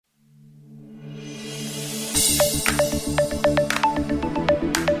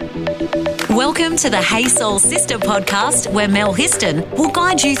Welcome to the Hey Soul Sister podcast, where Mel Histon will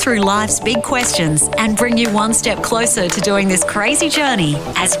guide you through life's big questions and bring you one step closer to doing this crazy journey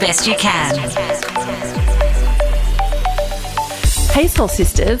as best you can. Hey Soul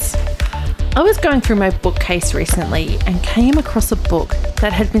Sisters, I was going through my bookcase recently and came across a book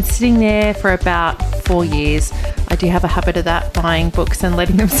that had been sitting there for about 4 years. I do have a habit of that, buying books and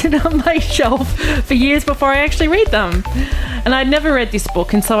letting them sit on my shelf for years before I actually read them. And I'd never read this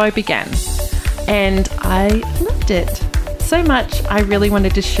book, and so I began. And I loved it so much, I really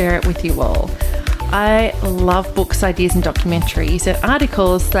wanted to share it with you all. I love books, ideas and documentaries and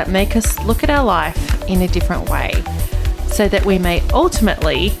articles that make us look at our life in a different way so that we may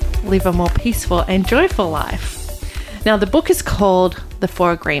ultimately live a more peaceful and joyful life. Now, the book is called The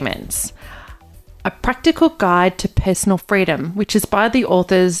Four Agreements, A Practical Guide to Personal Freedom, which is by the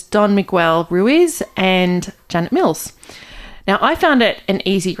authors Don Miguel Ruiz and Janet Mills. Now, I found it an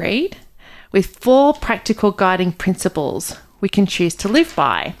easy read with 4 practical guiding principles we can choose to live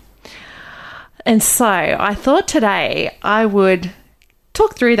by. And so I thought today I would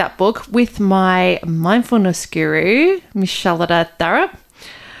talk through that book with my mindfulness guru, Miss Charlotta Thara.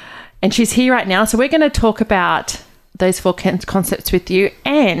 And she's here right now. So we're going to talk about those 4 concepts with you.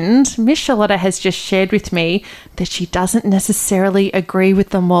 And Miss Charlotta has just shared with me that she doesn't necessarily agree with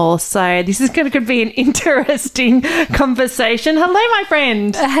them all. So this is going to be an interesting conversation. Hello, my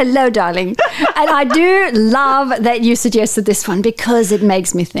friend. Hello, darling. And I do love that you suggested this one because it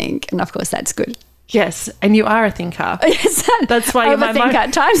makes me think. And of course, that's good. Yes, and you are a thinker. Yes, that's why you're my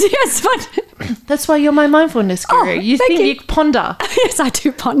at times. Yes, but that's why you're my mindfulness guru. Oh, you ponder. Yes, I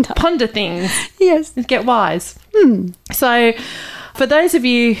do ponder things. Yes, and get wise. So, for those of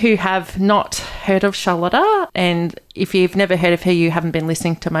you who have not heard of Charlotta, and if you've never heard of her, you haven't been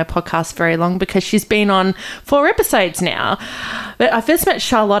listening to my podcast very long because she's been on 4 episodes now. But I first met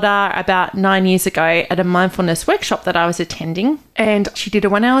Charlotta about 9 years ago at a mindfulness workshop that I was attending, and she did a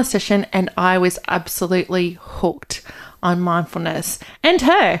 1-hour session and I was absolutely hooked on mindfulness and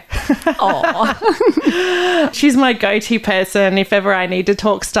her. Oh, she's my go-to person if ever I need to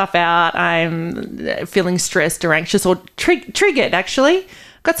talk stuff out. I'm feeling stressed or anxious or triggered, actually.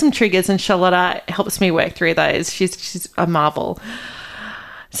 Got some triggers and Charlotta helps me work through those. She's a marvel.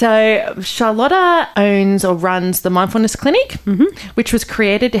 So Charlotta owns or runs the Mindfulness Clinic, which was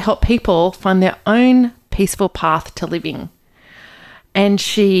created to help people find their own peaceful path to living. And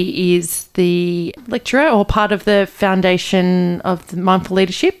she is the lecturer or part of the foundation of the Mindful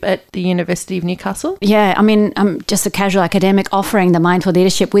Leadership at the University of Newcastle. Yeah, I mean, I'm just a casual academic offering the Mindful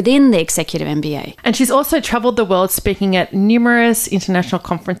Leadership within the Executive MBA. And she's also travelled the world speaking at numerous international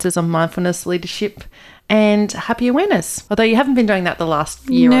conferences on mindfulness, leadership and happy awareness. Although you haven't been doing that the last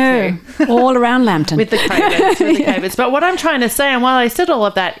year or 2. All around Lambton. with the COVIDs. But what I'm trying to say, and while I said all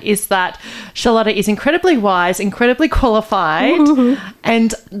of that, is that Charlotta is incredibly wise, incredibly qualified,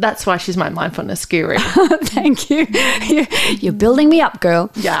 and that's why she's my mindfulness guru. Thank you. You're building me up, girl.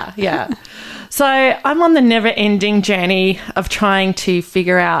 Yeah. So I'm on the never-ending journey of trying to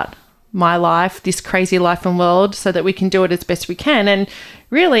figure out my life, this crazy life and world, so that we can do it as best we can, and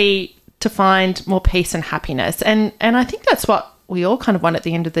really to find more peace and happiness. And I think that's what we all kind of want at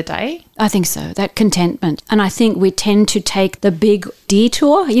the end of the day. I think so, that contentment. And I think we tend to take the big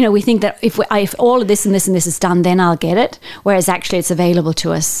detour. You know, we think that if all of this and this and this is done, then I'll get it. Whereas actually it's available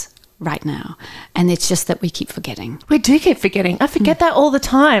to us right now. And it's just that we keep forgetting. We do keep forgetting. I forget that all the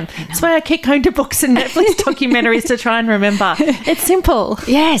time. That's why I keep going to books and Netflix documentaries to try and remember. It's simple.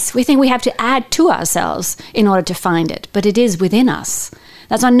 Yes, we think we have to add to ourselves in order to find it. But it is within us.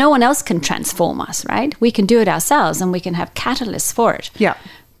 That's why no one else can transform us, right? We can do it ourselves and we can have catalysts for it. Yeah.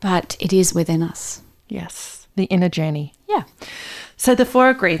 But it is within us. Yes, the inner journey. Yeah. So the 4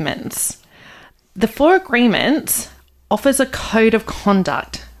 agreements. The 4 agreements offers a code of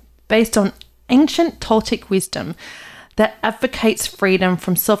conduct based on ancient Toltec wisdom that advocates freedom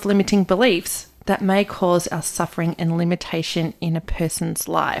from self-limiting beliefs that may cause our suffering and limitation in a person's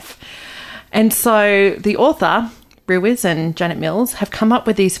life. And so the author, Ruiz and Janet Mills, have come up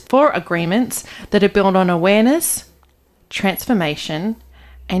with these 4 agreements that are built on awareness, transformation,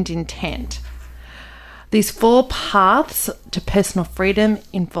 and intent. These 4 paths to personal freedom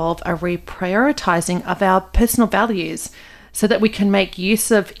involve a reprioritizing of our personal values so that we can make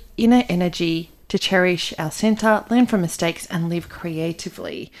use of inner energy to cherish our center, learn from mistakes, and live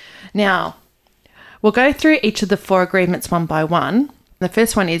creatively. Now, we'll go through each of the 4 agreements one by one. The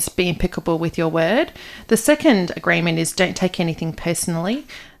first one is be impeccable with your word. The second agreement is don't take anything personally.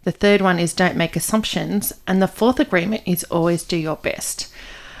 The third one is don't make assumptions. And the 4th agreement is always do your best.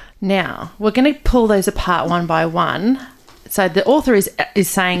 Now, we're going to pull those apart one by one So the author is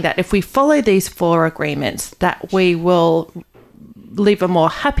saying that if we follow these 4 agreements, that we will live a more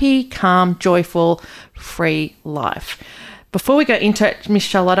happy, calm, joyful, free life. Before we go into it, Miss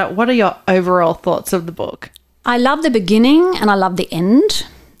Charlotta, what are your overall thoughts of the book? I love the beginning and I love the end.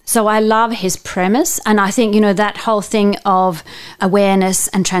 So I love his premise. And I think, that whole thing of awareness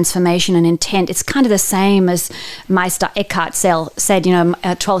and transformation and intent, it's kind of the same as Meister Eckhart said, a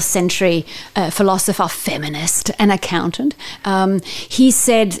 12th century philosopher, feminist and accountant. He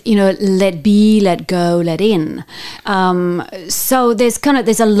said, let be, let go, let in. So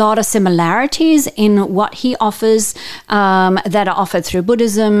there's a lot of similarities in what he offers that are offered through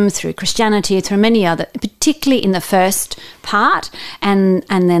Buddhism, through Christianity, through many other, particularly in the first part and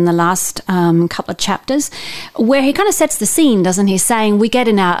then the last couple of chapters, where he kind of sets the scene, doesn't he? Saying we get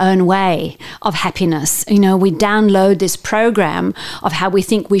in our own way of happiness. We download this program of how we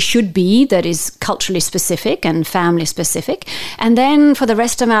think we should be that is culturally specific and family specific. And then for the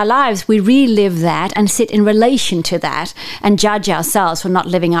rest of our lives, we relive that and sit in relation to that and judge ourselves for not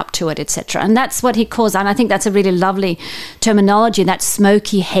living up to it, etc. And that's what he calls, and I think that's a really lovely terminology, that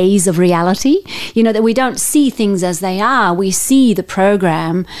smoky haze of reality, that we don't see things as they are. We see the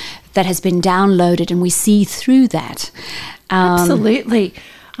program that has been downloaded and we see through that. Absolutely.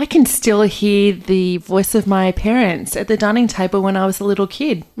 I can still hear the voice of my parents at the dining table when I was a little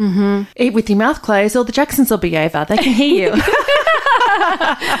kid. Mm-hmm. Eat with your mouth closed or the Jacksons will be over. They can hear you.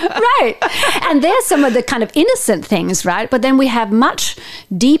 Right. And there's some of the kind of innocent things, right? But then we have much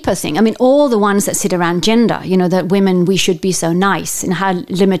deeper thing. I mean, all the ones that sit around gender, that women, we should be so nice and how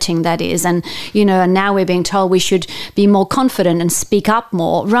limiting that is. And, and now we're being told we should be more confident and speak up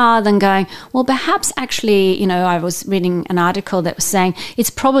more rather than going, well, perhaps actually, I was reading an article that was saying it's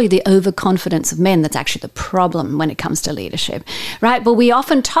probably the overconfidence of men that's actually the problem when it comes to leadership, right? But we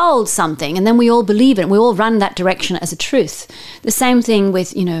often told something and then we all believe it. We all run that direction as a truth. The same thing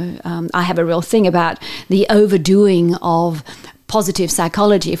with, I have a real thing about the overdoing of positive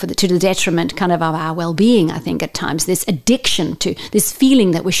psychology to the detriment kind of our well-being, I think, at times. This addiction to this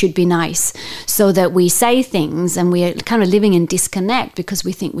feeling that we should be nice so that we say things and we're kind of living in disconnect because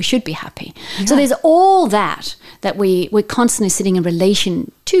we think we should be happy. Yeah. So there's all that we're constantly sitting in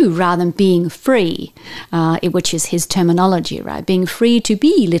relation to rather than being free, which is his terminology, right? Being free to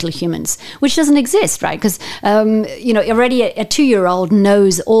be little humans, which doesn't exist, right? Because, already a 2-year-old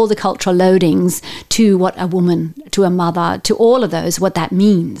knows all the cultural loadings to what a woman, to a mother, to all of those, what that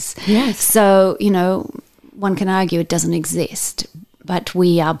means. Yes. So, one can argue it doesn't exist. But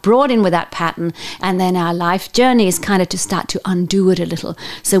we are brought in with that pattern, and then our life journey is kind of to start to undo it a little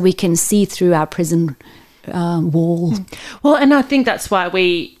so we can see through our prison wall. Well, and I think that's why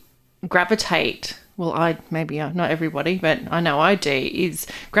we gravitate, not everybody, but I know I do, is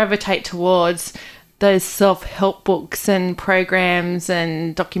gravitate towards those self-help books and programs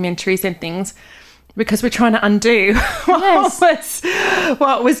and documentaries and things because we're trying to undo what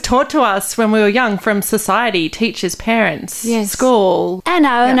was taught to us when we were young from society, teachers, parents, school. And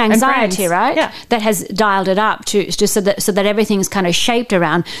our own anxiety, and right? Yeah. That has dialed it up to just so that everything's kind of shaped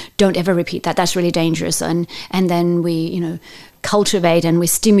around, don't ever repeat that. That's really dangerous. And then we, cultivate and we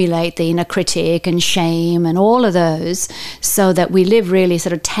stimulate the inner critic and shame and all of those so that we live really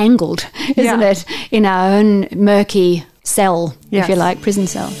sort of tangled, isn't it, in our own murky cell, if you like, prison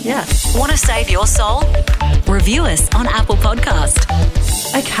cell. Yeah. Want to save your soul? Review us on Apple Podcast.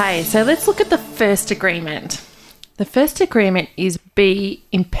 Okay, so let's look at the first agreement. The first agreement is be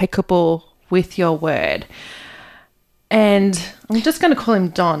impeccable with your word. And I'm just going to call him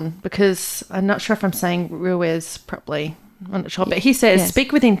Don because I'm not sure if I'm saying Ruiz properly. I'm not sure. But he says,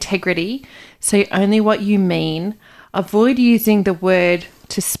 speak with integrity, say only what you mean, avoid using the word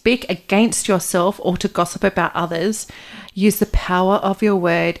to speak against yourself or to gossip about others. Use the power of your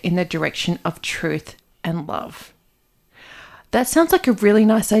word in the direction of truth and love. That sounds like a really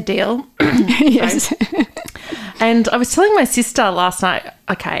nice ideal. Yes. And I was telling my sister last night,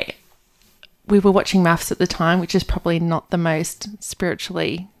 okay, we were watching MAFS at the time, which is probably not the most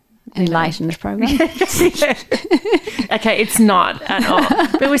spiritually enlightened program. Okay, it's not at all.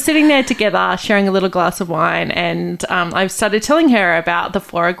 But we're sitting there together sharing a little glass of wine and I started telling her about the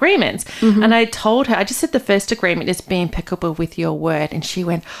 4 agreements. Mm-hmm. And I told her, I just said the first agreement is be impeccable with your word. And she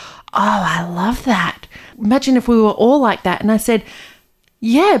went, oh, I love that. Imagine if we were all like that. And I said,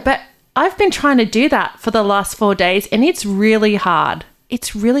 yeah, but I've been trying to do that for the last 4 days and it's really hard.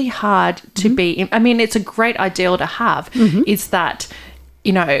 It's really hard to be, it's a great ideal to have, is that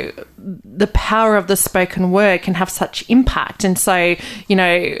you know, the power of the spoken word can have such impact. And so, you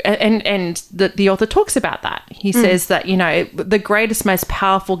know, and the author talks about that. He says that, you know, the greatest, most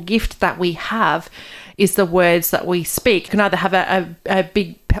powerful gift that we have is the words that we speak. It can either have a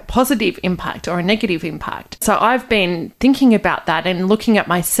big positive impact or a negative impact. So I've been thinking about that and looking at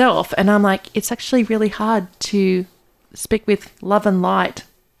myself, and I'm like, it's actually really hard to speak with love and light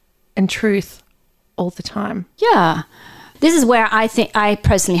and truth all the time. Yeah. This is where I think I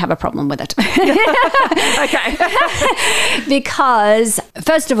personally have a problem with it. Okay. Because,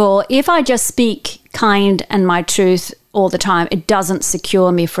 first of all, if I just speak kind and my truth all the time, it doesn't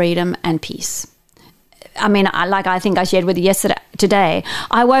secure me freedom and peace. I mean, I think I shared with you today,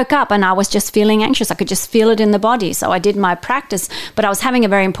 I woke up and I was just feeling anxious. I could just feel it in the body. So I did my practice, but I was having a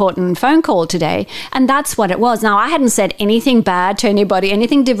very important phone call today, and that's what it was. Now, I hadn't said anything bad to anybody,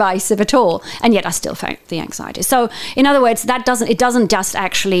 anything divisive at all, and yet I still felt the anxiety. So, in other words, it doesn't just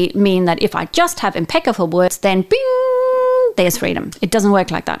actually mean that if I just have impeccable words, then bing, there's freedom. It doesn't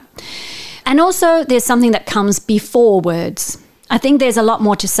work like that. And also, there's something that comes before words. I think there's a lot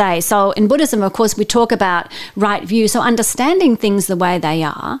more to say. So in Buddhism, of course, we talk about right view. So understanding things the way they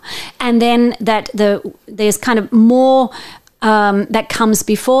are, and then that there's kind of more that comes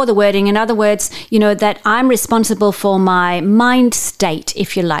before the wording. In other words, you know, that I'm responsible for my mind state,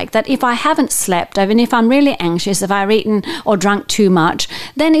 if you like, that if I haven't slept, even if I'm really anxious, if I've eaten or drunk too much,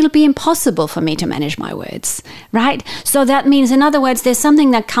 then it'll be impossible for me to manage my words, right? So that means, in other words, there's something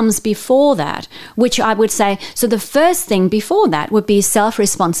that comes before that, which I would say, so the first thing before that would be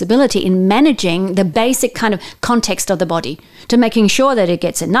self-responsibility in managing the basic kind of context of the body, to making sure that it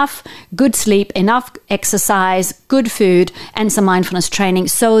gets enough good sleep, enough exercise, good food, and some mindfulness training,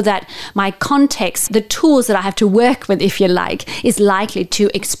 so that my context, the tools that I have to work with, if you like, is likely to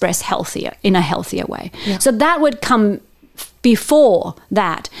express in a healthier way. Yeah. So that would come before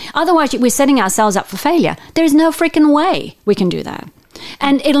that. Otherwise, we're setting ourselves up for failure. There is no freaking way we can do that.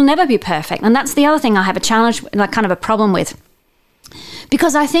 And it'll never be perfect. And that's the other thing I have a challenge, like kind of a problem with.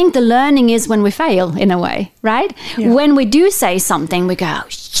 Because I think the learning is when we fail, in a way, right? Yeah. When we do say something, we go, oh,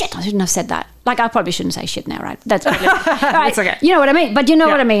 shit, I shouldn't have said that. Like, I probably shouldn't say shit now, right? That's really, right? It's okay. You know what I mean? But you know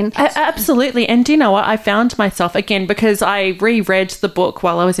what I mean? Absolutely. And do you know what? I found myself, again, because I reread the book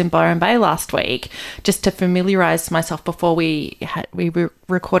while I was in Byron Bay last week, just to familiarise myself before we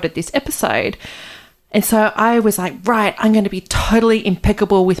recorded this episode. And so I was like, right, I'm going to be totally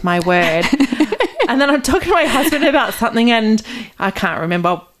impeccable with my word. And then I'm talking to my husband about something, and I can't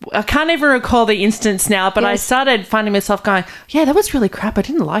remember. I can't even recall the instance now, but I started finding myself going, yeah, that was really crap. I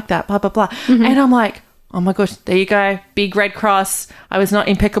didn't like that, blah, blah, blah. Mm-hmm. And I'm like, oh, my gosh, there you go. Big red cross. I was not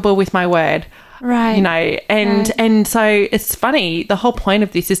impeccable with my word. Right. You know, and so it's funny. The whole point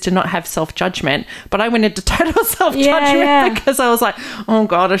of this is to not have self-judgment, but I went into total self-judgment because I was like, oh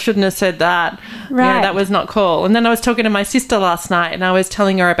God, I shouldn't have said that. Right. Yeah, that was not cool. And then I was talking to my sister last night, and I was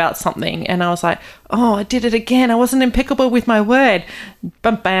telling her about something, and I was like, oh, I did it again. I wasn't impeccable with my word.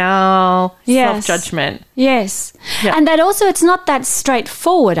 Self-judgment. Yes. Yeah. And that also, it's not that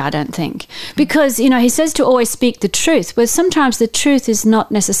straightforward, I don't think, because, you know, he says to always speak the truth, but sometimes the truth is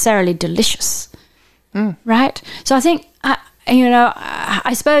not necessarily delicious. Right? So I think,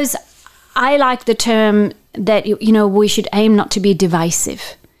 I suppose I like the term that, you know, we should aim not to be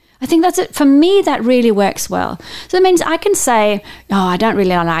divisive. I think that's it. For me, that really works well. So it means I can say, oh, I don't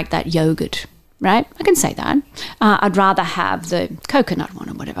really like that yogurt, right? I can say that. I'd rather have the coconut one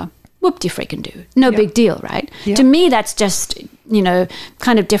or whatever. Whoop-de-freaking do. No big deal, right? Yeah. To me, that's just, you know,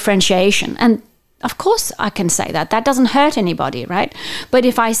 kind of differentiation. And of course I can say that. That doesn't hurt anybody, right? But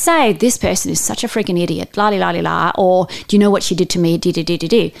if I say, this person is such a freaking idiot, la-li-la-li-la, or do you know what she did to me,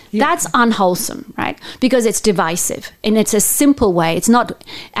 di-di-di-di-di, that's unwholesome, right? Because it's divisive. And it's a simple way. It's not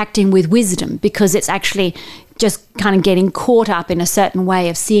acting with wisdom, because it's actually just kind of getting caught up in a certain way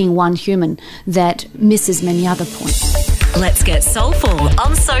of seeing one human that misses many other points. Let's get soulful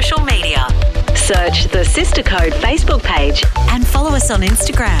on social media. Search the Sister Code Facebook page and follow us on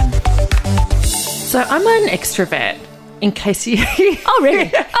Instagram. So I'm an extrovert, in case you... Oh,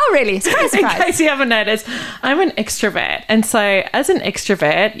 really? Oh, really? Surprise. In case you haven't noticed, I'm an extrovert. And so as an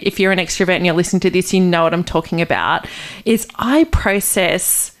extrovert, if you're an extrovert and you're listening to this, you know what I'm talking about, is I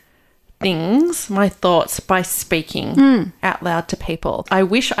process things, my thoughts, by speaking out loud to people. I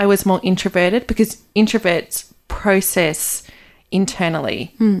wish I was more introverted, because introverts process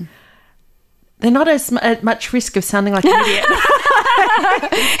internally. They're not as much risk of sounding like an idiot.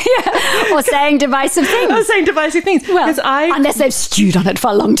 Or saying divisive things. Well, unless they've stewed on it for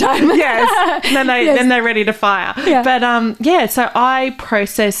a long time. Yes. Then they're ready to fire. Yeah. But so I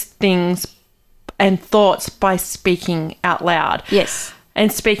process things and thoughts by speaking out loud. Yes.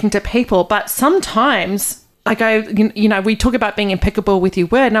 and speaking to people. But sometimes I go, you know, we talk about being impeccable with your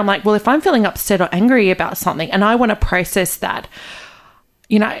word, and I'm like, well, if I'm feeling upset or angry about something and I want to process that,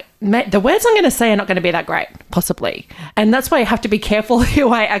 you know, the words I'm going to say are not going to be that great, possibly. And that's why you have to be careful who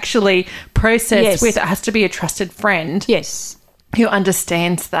I actually process with. It has to be a trusted friend. Yes. Who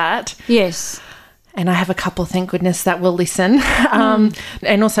understands that. Yes. And I have a couple, thank goodness, that will listen.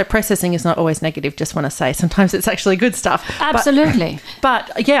 And also processing is not always negative, just want to say. Sometimes it's actually good stuff. Absolutely.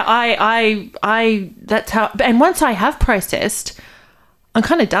 But yeah, I that's how, and once I have processed, I'm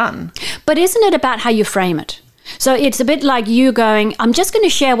kind of done. But isn't it about how you frame it? So it's a bit like you going, I'm just going to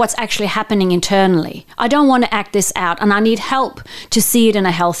share what's actually happening internally. I don't want to act this out, and I need help to see it in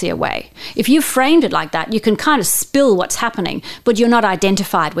a healthier way. If you framed it like that, you can kind of spill what's happening, but you're not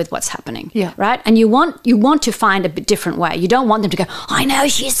identified with what's happening. Yeah. Right? And you want to find a bit different way. You don't want them to go, I know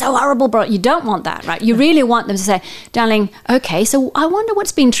she's so horrible, bro. You don't want that, right? You really want them to say, darling, okay, so I wonder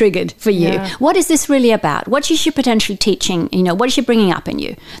what's been triggered for you. Yeah. What is this really about? What is she potentially teaching? You know, what is she bringing up in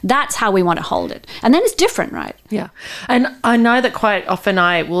you? That's how we want to hold it. And then it's different, right? Yeah. And I know that quite often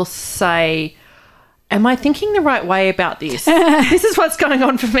I will say, am I thinking the right way about this? This is what's going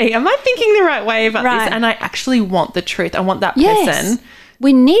on for me. Am I thinking the right way about this? And I actually want the truth. I want that person.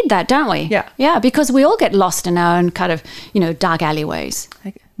 We need that, don't we? Yeah. Yeah, because we all get lost in our own kind of, you know, dark alleyways.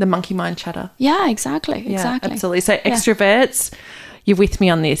 Like the monkey mind chatter. Yeah, exactly. Yeah, Exactly. absolutely. So extroverts, you're with me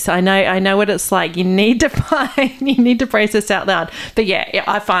on this. I know what it's like. You need to process out loud. But yeah,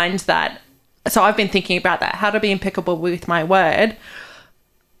 I find that. So I've been thinking about that, how to be impeccable with my word,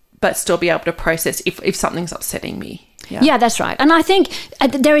 but still be able to process if something's upsetting me. Yeah, that's right. And I think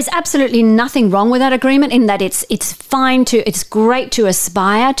there is absolutely nothing wrong with that agreement in that it's great to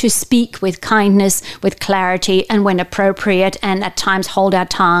aspire to speak with kindness, with clarity, and when appropriate, and at times hold our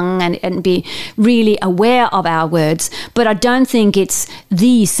tongue and be really aware of our words. But I don't think it's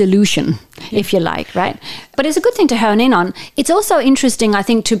the solution, if you like, right? But it's a good thing to hone in on. It's also interesting, I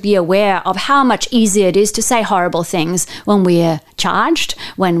think, to be aware of how much easier it is to say horrible things when we're charged,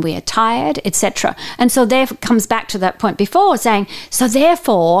 when we're tired, etc. And so there comes back to that point before, saying, so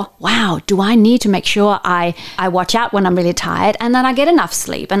therefore, wow, do I need to make sure I watch out when I'm really tired and that I get enough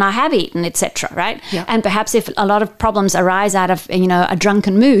sleep and I have eaten, etc., right? Yeah. And perhaps if a lot of problems arise out of, you know, a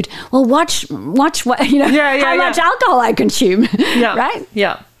drunken mood, well, watch what, you know, how much alcohol I consume, right?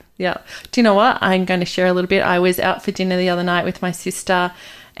 Yeah. Yeah. Do you know what? I'm going to share a little bit. I was out for dinner the other night with my sister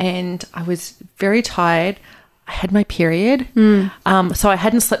and I was very tired. I had my period. So I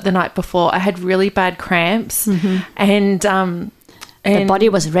hadn't slept the night before. I had really bad cramps and the body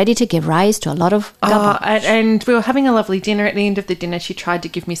was ready to give rise to a lot of gobble. And we were having a lovely dinner. At the end of the dinner, she tried to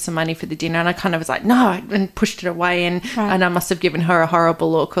give me some money for the dinner and I kind of was like, no, and pushed it away and I must have given her a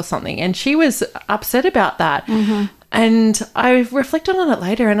horrible look or something. And she was upset about that. And I reflected on it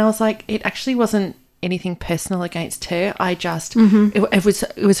later and I was like, it actually wasn't anything personal against her. I just, it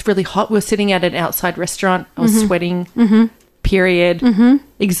was really hot. We were sitting at an outside restaurant. I was sweating, period,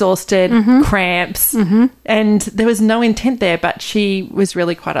 exhausted, cramps. And there was no intent there, but she was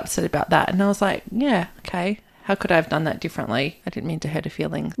really quite upset about that. And I was like, yeah, okay. How could I have done that differently? I didn't mean to hurt her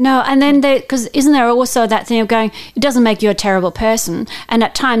feelings. No, and then because isn't there also that thing of going, it doesn't make you a terrible person. And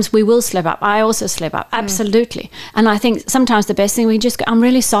at times we will slip up. I also slip up. Absolutely. And I think sometimes the best thing we just go, I'm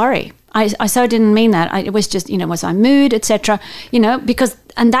really sorry. I so didn't mean that. It was just, you know, was my mood, etc. You know, because,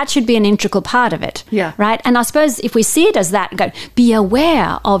 and that should be an integral part of it. Yeah. Right. And I suppose if we see it as that, go, be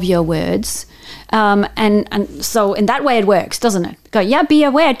aware of your words. And so in that way it works, doesn't it? Go, yeah, be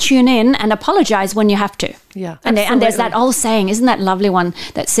aware, tune in and apologize when you have to. Yeah. And there's that old saying, isn't that lovely one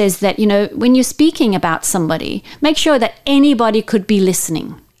that says that, you know, when you're speaking about somebody, make sure that anybody could be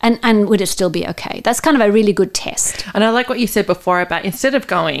listening. And would it still be okay? That's kind of a really good test. And I like what you said before about instead of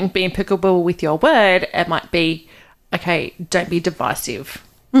going, be impeccable with your word, it might be, okay, don't be divisive.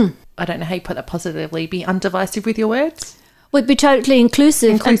 I don't know how you put that positively. Be undivisive with your words. Would be totally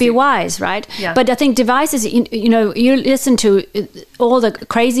inclusive and be wise, right? Yeah. But I think devices, you know, you listen to all the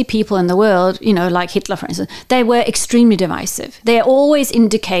crazy people in the world, you know, like Hitler, for instance, they were extremely divisive. They're always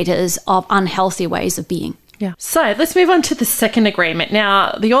indicators of unhealthy ways of being. Yeah. So let's move on to the second agreement.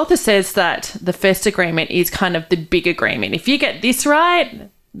 Now, the author says that the first agreement is kind of the big agreement. If you get this right,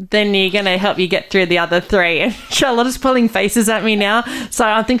 then you're going to help you get through the other three. And Charlotte's pulling faces at me now, so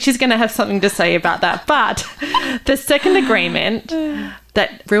I think she's going to have something to say about that. But the second agreement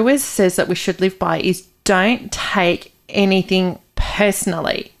that Ruiz says that we should live by is don't take anything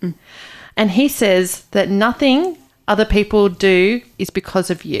personally. And he says that nothing other people do is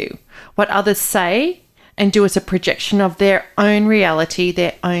because of you. What others say and do is a projection of their own reality,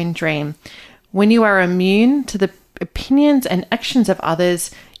 their own dream. When you are immune to the opinions and actions of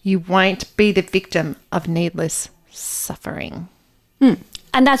others, you won't be the victim of needless suffering.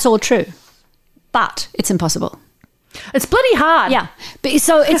 And that's all true. But it's impossible. It's bloody hard. Yeah.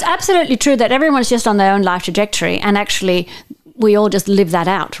 So it's absolutely true that everyone's just on their own life trajectory, and actually we all just live that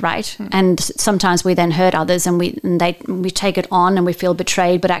out, right? And sometimes we then hurt others and we take it on and we feel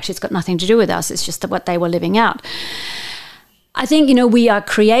betrayed, but actually it's got nothing to do with us. It's just what they were living out. I think, we are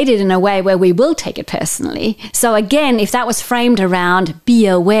created in a way where we will take it personally. So again, if that was framed around, be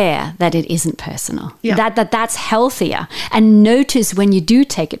aware that it isn't personal, that's healthier. And notice when you do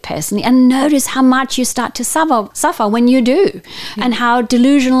take it personally, and notice how much you start to suffer when you do, and how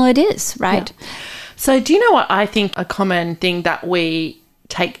delusional it is, right? Yeah. So do you know what I think a common thing that we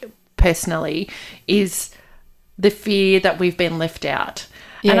take personally is the fear that we've been left out?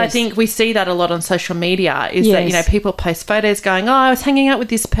 Yes. And I think we see that a lot on social media is that, people post photos going, oh, I was hanging out with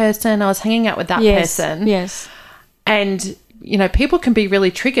this person, I was hanging out with that person. Yes. And, people can be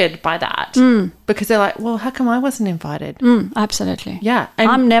really triggered by that because they're like, well, how come I wasn't invited? Absolutely. Yeah. And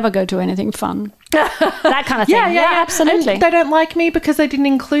I'm never go to anything fun. That kind of thing. Yeah, absolutely. And they don't like me because they didn't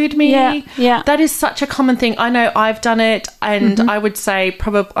include me. Yeah. That is such a common thing. I know I've done it, and I would say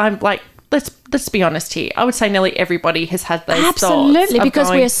probably I'm like, let's be honest here. I would say nearly everybody has had those thoughts. Absolutely,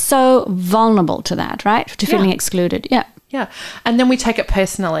 because we are so vulnerable to that, right? To feeling excluded. Yeah. Yeah. And then we take it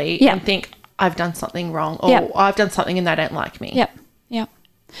personally and think, I've done something wrong, or I've done something and they don't like me. Yep. Yeah.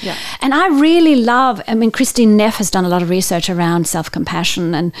 Yeah. And I really love, Christine Neff has done a lot of research around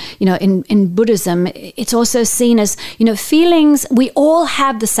self-compassion, and, in Buddhism, it's also seen as, feelings, we all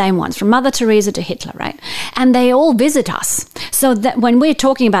have the same ones, from Mother Teresa to Hitler, right? And they all visit us. So that when we're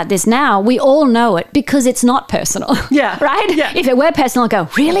talking about this now, we all know it because it's not personal. Yeah. Right? Yeah. If it were personal, I'd go,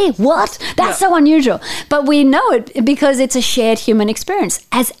 really? What? That's so unusual. But we know it because it's a shared human experience,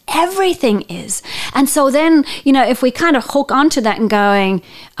 as everything is. And so then, if we kind of hook onto that and going,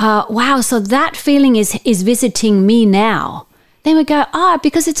 wow, so that feeling is visiting me now. Then we go,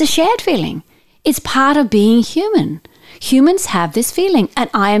 because it's a shared feeling. It's part of being human. Humans have this feeling, and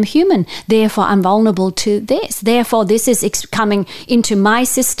I am human. Therefore, I'm vulnerable to this. Therefore, this is coming into my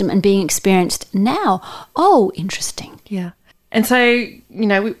system and being experienced now. Oh, interesting. Yeah. And so,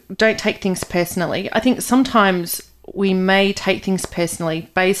 we don't take things personally. I think sometimes we may take things personally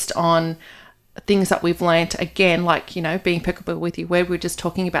based on things that we've learnt, again, like, being Pickleball with you, where we're just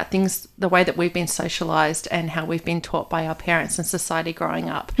talking about things, the way that we've been socialised and how we've been taught by our parents and society growing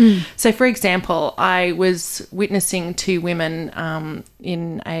up. So, for example, I was witnessing two women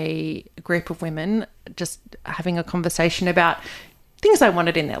in a group of women just having a conversation about things they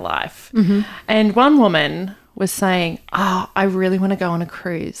wanted in their life. And one woman was saying, I really want to go on a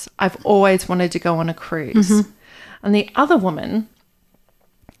cruise. I've always wanted to go on a cruise. And the other woman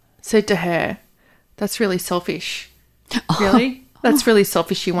said to her, that's really selfish. Really? That's really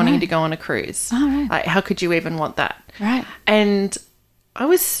selfish, you wanting to go on a cruise. Right. Like, how could you even want that? Right. And I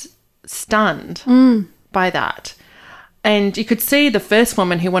was stunned by that. And you could see the first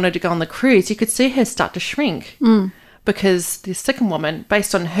woman who wanted to go on the cruise, you could see her start to shrink because the second woman,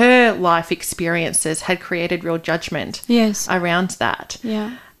 based on her life experiences, had created real judgment around that.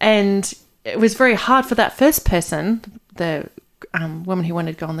 Yeah. And it was very hard for that first person, the woman who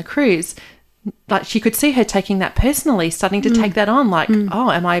wanted to go on the cruise, like she could see her taking that personally, starting to take that on, like, oh,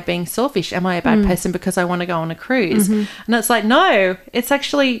 am I being selfish? Am I a bad person because I want to go on a cruise? And it's like, no, it's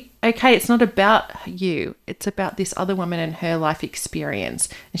actually okay. It's not about you. It's about this other woman and her life experience.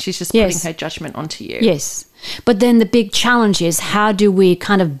 And she's just putting her judgment onto you. Yes. But then the big challenge is, how do we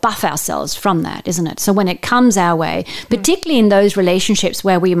kind of buff ourselves from that, isn't it? So when it comes our way, particularly in those relationships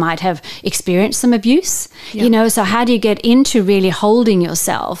where we might have experienced some abuse, so how do you get into really holding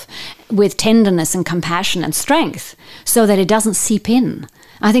yourself with tenderness and compassion and strength so that it doesn't seep in?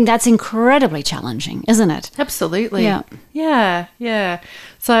 I think that's incredibly challenging, isn't it? Absolutely. Yeah.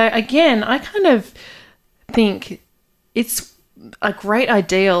 So again, I kind of think it's a great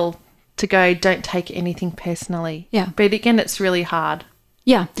ideal to go, don't take anything personally. Yeah. But again, it's really hard.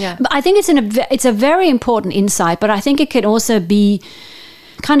 Yeah. But I think it's a very important insight, but I think it could also be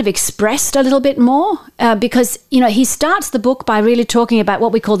kind of expressed a little bit more because, he starts the book by really talking about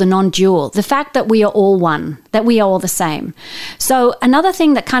what we call the non-dual, the fact that we are all one, that we are all the same. So another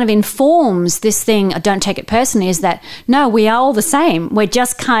thing that kind of informs this thing, don't take it personally, is that, no, we are all the same. We're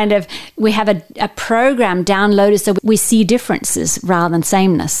just we have a program downloaded so we see differences rather than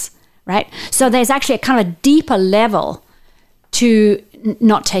sameness, right? So there's actually a kind of a deeper level to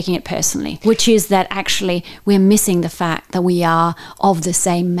not taking it personally, which is that actually we're missing the fact that we are of the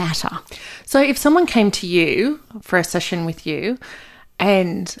same matter. So if someone came to you for a session with you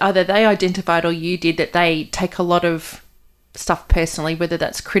and either they identified or you did that they take a lot of stuff personally, whether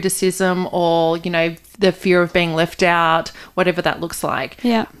that's criticism or, you know, the fear of being left out, whatever that looks like.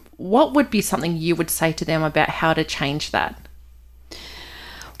 Yeah. What would be something you would say to them about how to change that?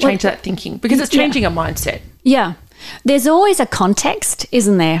 Change that thinking, because it's changing a mindset. Yeah. There's always a context,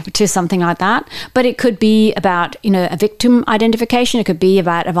 isn't there, to something like that? But it could be about, you know, a victim identification. It could be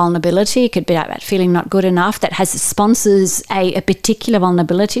about a vulnerability. It could be about feeling not good enough that sponsors a particular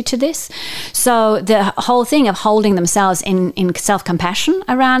vulnerability to this. So the whole thing of holding themselves in self-compassion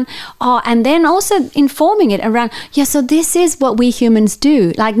around, and then also informing it around, so this is what we humans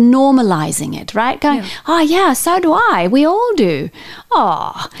do, like normalizing it, right? Going, so do I. We all do.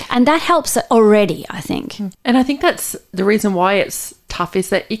 And that helps already, I think. And I think that's the reason why it's tough, is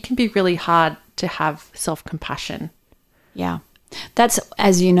that it can be really hard to have self-compassion. Yeah. That's,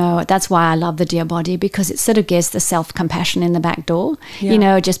 as you know, that's why I love the Dear Body, because it sort of gets the self-compassion in the back door, you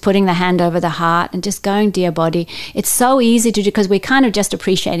know, just putting the hand over the heart and just going, Dear Body. It's so easy to do because we're kind of just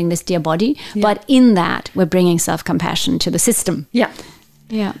appreciating this Dear Body, but in that we're bringing self-compassion to the system. Yeah.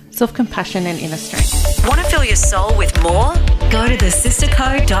 Yeah. Self-compassion and inner strength. Want to fill your soul with more? Go to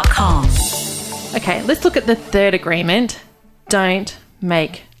thesistercode.com. Okay, let's look at the third agreement. Don't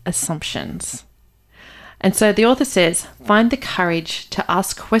make assumptions. And so the author says, find the courage to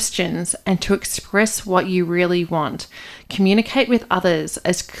ask questions and to express what you really want. Communicate with others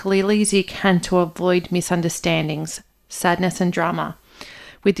as clearly as you can to avoid misunderstandings, sadness, and drama.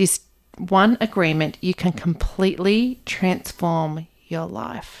 With this one agreement, you can completely transform your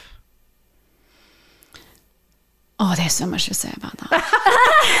life. Oh, there's so much to say about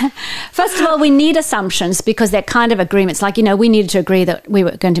that. First of all, we need assumptions because they're kind of agreements. Like, you know, we needed to agree that we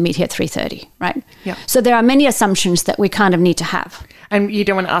were going to meet here at 3:30, right? Yeah. So there are many assumptions that we kind of need to have. And you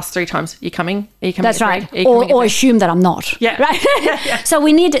don't want to ask 3 times, are you coming? Are you coming? That's right. Or assume that I'm not. Yeah. Right? Yeah. So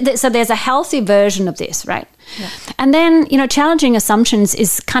there's a healthy version of this, right? Yeah. And then, you know, challenging assumptions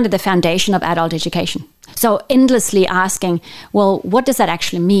is kind of the foundation of adult education. So endlessly asking, well, what does that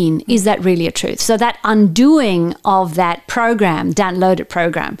actually mean? Is that really a truth? So that undoing of that program, downloaded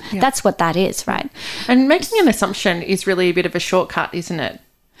program, that's what that is, right? And making an assumption is really a bit of a shortcut, isn't it?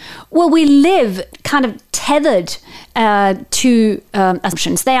 Well, we live kind of tethered to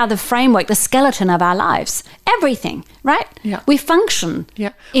assumptions. They are the framework, the skeleton of our lives. Everything, right? Yeah. We function.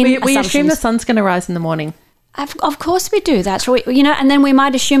 Yeah. In we assume assumptions. the sun's going to rise in the morning. Of course we do that. So you know, and then we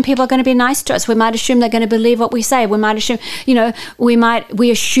might assume people are going to be nice to us. We might assume they're going to believe what we say. We might assume, you know, we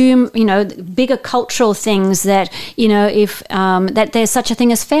assume, you know, bigger cultural things that, you know, if that there's such a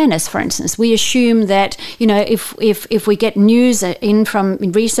thing as fairness, for instance. We assume that, you know, if we get news in from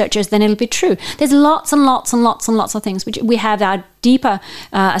researchers, then it'll be true. There's lots and lots and lots and lots of things which we have our deeper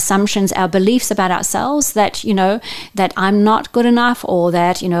assumptions, our beliefs about ourselves that, you know, that I'm not good enough, or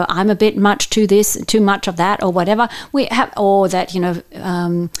that, you know, I'm a bit much to this, too much of that, or whatever we have, or that, you know,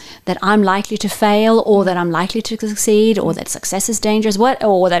 that I'm likely to fail, or that I'm likely to succeed, or that success is dangerous,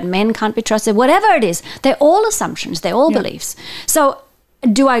 or that men can't be trusted, whatever it is. They're all assumptions. They're all beliefs. So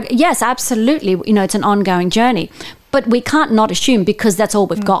yes, absolutely. You know, it's an ongoing journey. But we can't not assume because that's all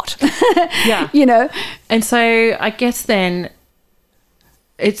we've got. Yeah. You know? And so I guess then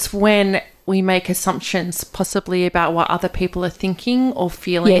it's when we make assumptions possibly about what other people are thinking or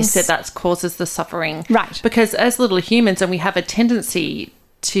feeling that causes the suffering. Right. Because as little humans, and we have a tendency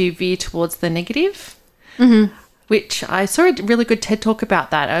to veer towards the negative, which I saw a really good TED Talk about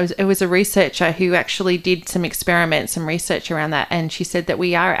that. It was a researcher who actually did some experiments and research around that, and she said that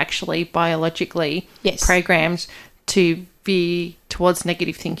we are actually biologically programmed to veer towards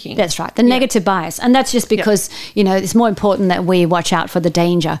negative thinking. That's right, the negative bias. And that's just because, you know, it's more important that we watch out for the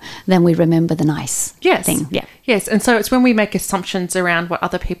danger than we remember the nice thing. Yeah. Yes, and so it's when we make assumptions around what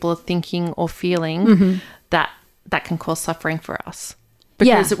other people are thinking or feeling that can cause suffering for us.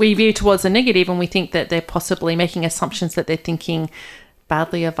 Because we veer towards the negative and we think that they're possibly making assumptions that they're thinking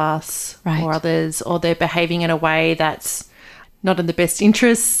badly of us or others, or they're behaving in a way that's not in the best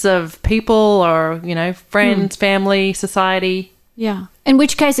interests of people, or, you know, friends, family, society. Yeah. In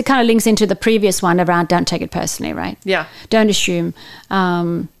which case it kind of links into the previous one around don't take it personally, right? Yeah. Don't assume.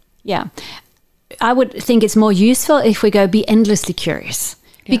 I would think it's more useful if we go be endlessly curious.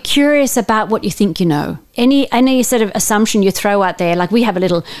 Be curious about what you think you know. Any sort of assumption you throw out there, like we have a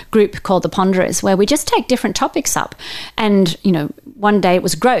little group called the Ponderers where we just take different topics up. And, you know, one day it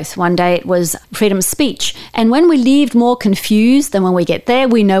was growth, one day it was freedom of speech. And when we leave more confused than when we get there,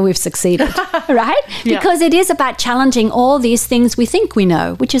 we know we've succeeded, right? Because it is about challenging all these things we think we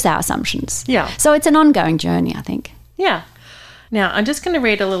know, which is our assumptions. Yeah. So it's an ongoing journey, I think. Yeah. Now, I'm just going to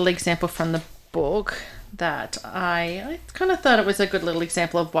read a little example from the book that I kind of thought it was a good little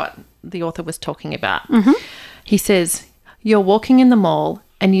example of what the author was talking about. He says, you're walking in the mall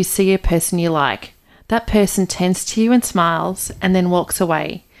and you see a person you like. That person turns to you and smiles and then walks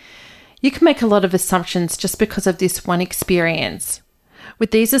away. You can make a lot of assumptions just because of this one experience. With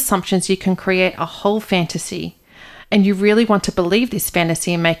these assumptions, you can create a whole fantasy, and you really want to believe this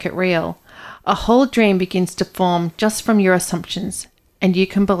fantasy and make it real. A whole dream begins to form just from your assumptions, and you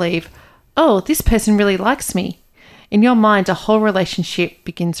can believe, oh, this person really likes me. In your mind, a whole relationship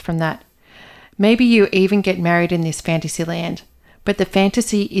begins from that. Maybe you even get married in this fantasy land, but the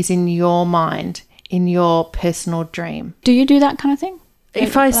fantasy is in your mind, in your personal dream. Do you do that kind of thing?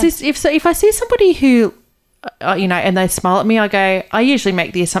 If I see somebody who, and they smile at me, I usually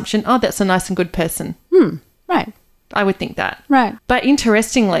make the assumption, oh, that's a nice and good person. Right. I would think that. Right. But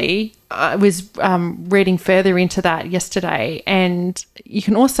interestingly, I was reading further into that yesterday, and you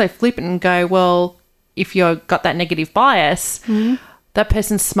can also flip it and go, well, if you've got that negative bias, that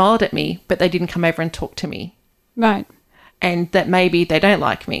person smiled at me, but they didn't come over and talk to me. Right. And that maybe they don't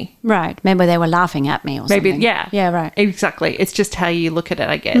like me. Right. Maybe they were laughing at me or something. Yeah. Yeah, right. Exactly. It's just how you look at it,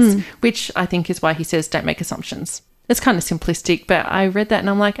 I guess, which I think is why he says don't make assumptions. It's kind of simplistic, but I read that and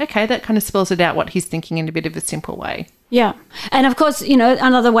I'm like, okay, that kind of spells it out what he's thinking in a bit of a simple way. Yeah. And of course,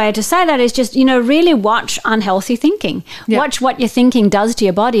 another way to say that is just, really watch unhealthy thinking. Yeah. Watch what your thinking does to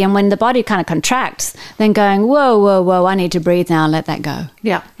your body. And when the body kind of contracts, then going, whoa, whoa, whoa, I need to breathe now and let that go.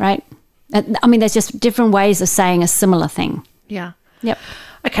 Yeah. Right? I mean, there's just different ways of saying a similar thing. Yeah. Yep.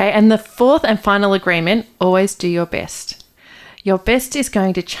 Okay. And the fourth and final agreement, always do your best. Your best is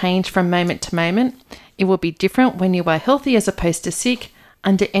going to change from moment to moment. It will be different when you are healthy as opposed to sick.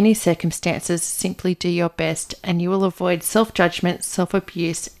 Under any circumstances, simply do your best and you will avoid self-judgment,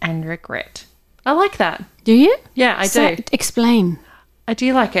 self-abuse and regret. I like that. Do you? Yeah, I do. Explain. I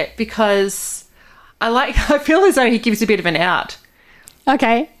do like it because I feel as though he gives a bit of an out.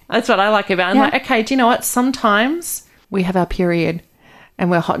 Okay. That's what I like about it. I'm like, okay, do you know what? Sometimes we have our period and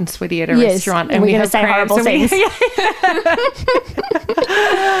we're hot and sweaty at a restaurant and we're we going to have say cramps horrible things.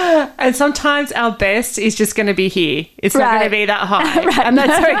 And sometimes our best is just going to be here. It's not going to be that high. Right. And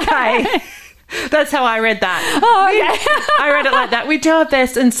that's okay. That's how I read that. Oh, okay. I read it like that. We do our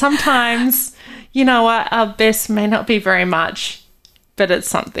best, and sometimes, you know what, our best may not be very much, but it's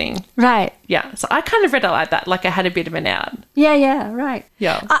something. Right. Yeah. So I kind of read it like that, like I had a bit of an out. Yeah, right.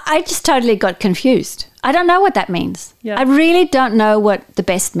 Yeah. I just totally got confused. I don't know what that means. Yeah. I really don't know what the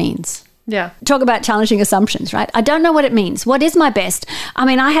best means. Yeah. Talk about challenging assumptions, right? I don't know what it means. What is my best? I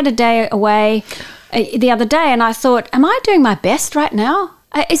mean, I had a day away the other day and I thought, am I doing my best right now?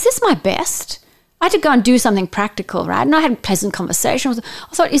 Is this my best? I had to go and do something practical, right? And I had a pleasant conversation.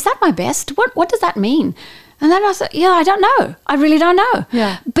 I thought, is that my best? What does that mean? And then I thought, yeah, I don't know. I really don't know.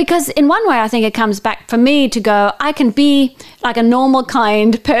 Yeah. Because in one way, I think it comes back for me to go, I can be like a normal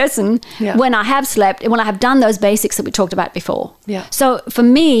kind person when I have slept and when I have done those basics that we talked about before. Yeah. So for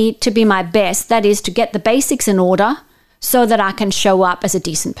me to be my best, that is to get the basics in order so that I can show up as a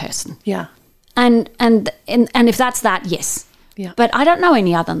decent person. Yeah. And if that's that, yes. Yeah. But I don't know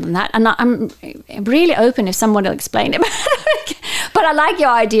any other than that. And I'm really open if someone will explain it. But I like your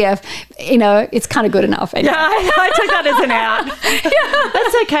idea of, it's kind of good enough. Anyway. Yeah, I took that as an out.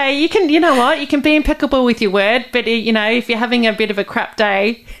 That's okay. You can, you know what? You can be impeccable with your word, but, if you're having a bit of a crap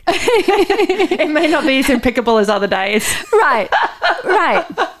day, it may not be as impeccable as other days. Right.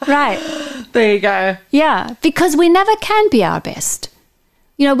 There you go. Yeah, because we never can be our best.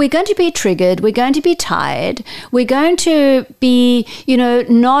 We're going to be triggered. We're going to be tired. We're going to be,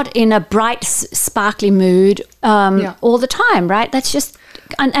 not in a bright, sparkly mood all the time, right? That's just,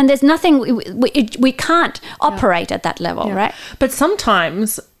 and there's nothing, we can't operate at that level, right? But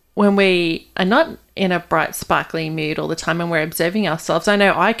sometimes when we are not in a bright, sparkly mood all the time and we're observing ourselves, I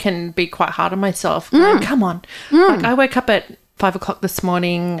know I can be quite hard on myself. Going, come on. Like I woke up at 5 o'clock this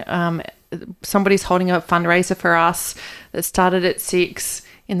morning. Somebody's holding a fundraiser for us that started at 6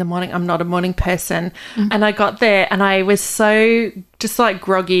 in the morning. I'm not a morning person. And I got there and I was so just like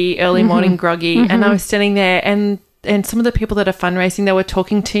groggy, early morning groggy. And I was standing there and some of the people that are fundraising, they were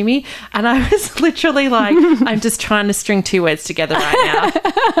talking to me and I was literally like, I'm just trying to string 2 words together right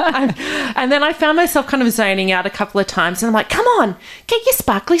now. And then I found myself kind of zoning out a couple of times and I'm like, come on, get your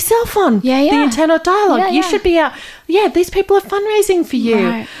sparkly self on. The internal dialogue. You should be out. Yeah, these people are fundraising for you.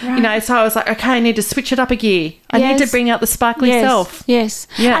 Right. So I was like, okay, I need to switch it up a gear. I need to bring out the sparkly self. Yes.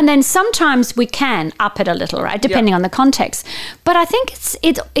 Yeah. And then sometimes we can up it a little, right? Depending on the context. But I think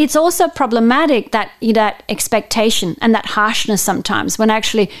it's also problematic that expectation and that harshness sometimes when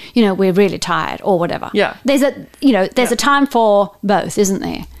actually, we're really tired or whatever. Yeah. There's a time for both, isn't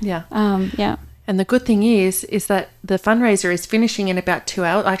there? Yeah. And the good thing is that the fundraiser is finishing in about 2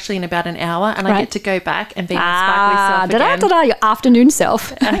 hours, actually in about an hour, and I get to go back and be my sparkly self again. Your afternoon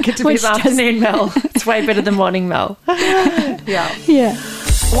self. I get to be the afternoon Mel. It's way better than morning Mel. Yeah.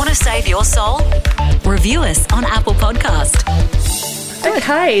 Want to save your soul? Review us on Apple Podcast.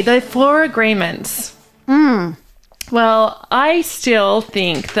 Okay, the 4 agreements. Well, I still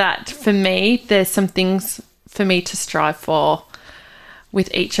think that for me, there's some things for me to strive for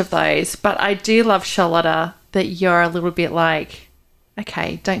with each of those. But I do love, Charlotta, that you're a little bit like,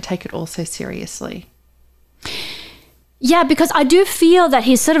 okay, don't take it all so seriously. Yeah, because I do feel that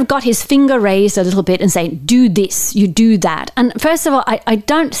he's sort of got his finger raised a little bit and saying, do this, you do that. And first of all, I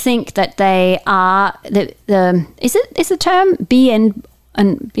don't think that they are, is the term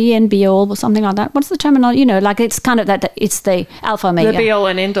be all or something like that? What's the terminology? Like it's kind of that it's the alpha omega. The be all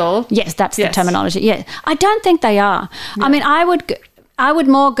and end all. Yes, that's the terminology. Yeah, I don't think they are. Yeah. I mean, I would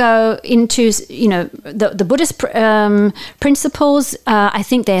more go into, the Buddhist principles. I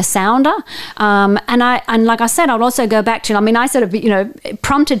think they're sounder. And like I said, I'll also go back to, I sort of,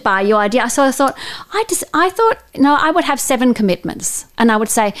 prompted by your idea. So I thought, I would have 7 commitments. And I would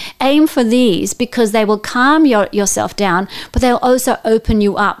say, aim for these because they will calm yourself down, but they'll also open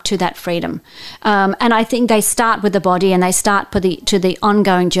you up to that freedom. And I think they start with the body and they start to the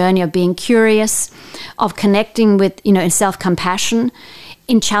ongoing journey of being curious, of connecting with, in self-compassion,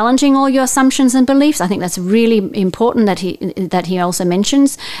 in challenging all your assumptions and beliefs. I think that's really important that he also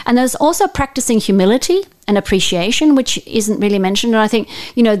mentions. And there's also practicing humility and appreciation, which isn't really mentioned. And I think,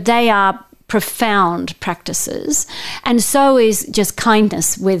 they are profound practices. And so is just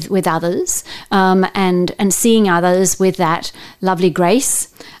kindness with others, and seeing others with that lovely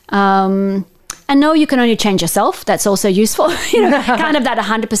grace. And no, you can only change yourself. That's also useful, kind of that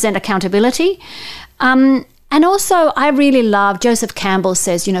 100% accountability. And also, I really love, Joseph Campbell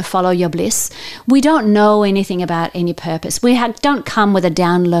says, follow your bliss. We don't know anything about any purpose. We don't come with a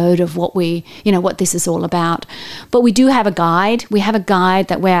download of what what this is all about. But we do have a guide. We have a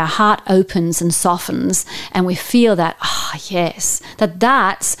guide where our heart opens and softens and we feel that, yes,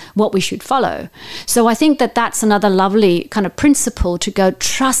 that's what we should follow. So I think that's another lovely kind of principle to go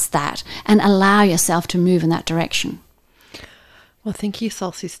trust that and allow yourself to move in that direction. Well, thank you,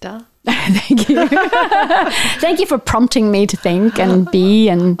 Soul Sister. Thank you. Thank you for prompting me to think and be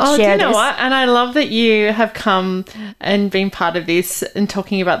and share this. Do you know what? And I love that you have come and been part of this and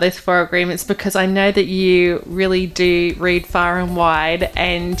talking about those 4 agreements, because I know that you really do read far and wide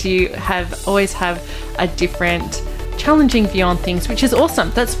and you always have a different challenging view on things, which is awesome.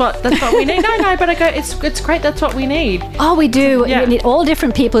 That's what we need. No, but I go, it's great. That's what we need. Oh, we do. Yeah. We need all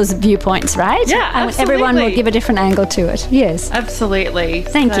different people's viewpoints, right? Yeah, absolutely. Everyone will give a different angle to it. Yes. Absolutely.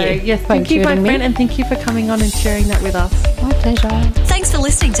 Thank you. Yes, thank you, my friend, and thank you for coming on and sharing that with us. My pleasure. Thanks for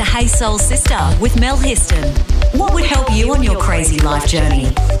listening to Hey Soul Sister with Mel Histon. What would help you on your crazy life journey?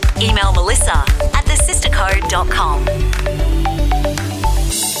 Email Melissa at thesistercode.com.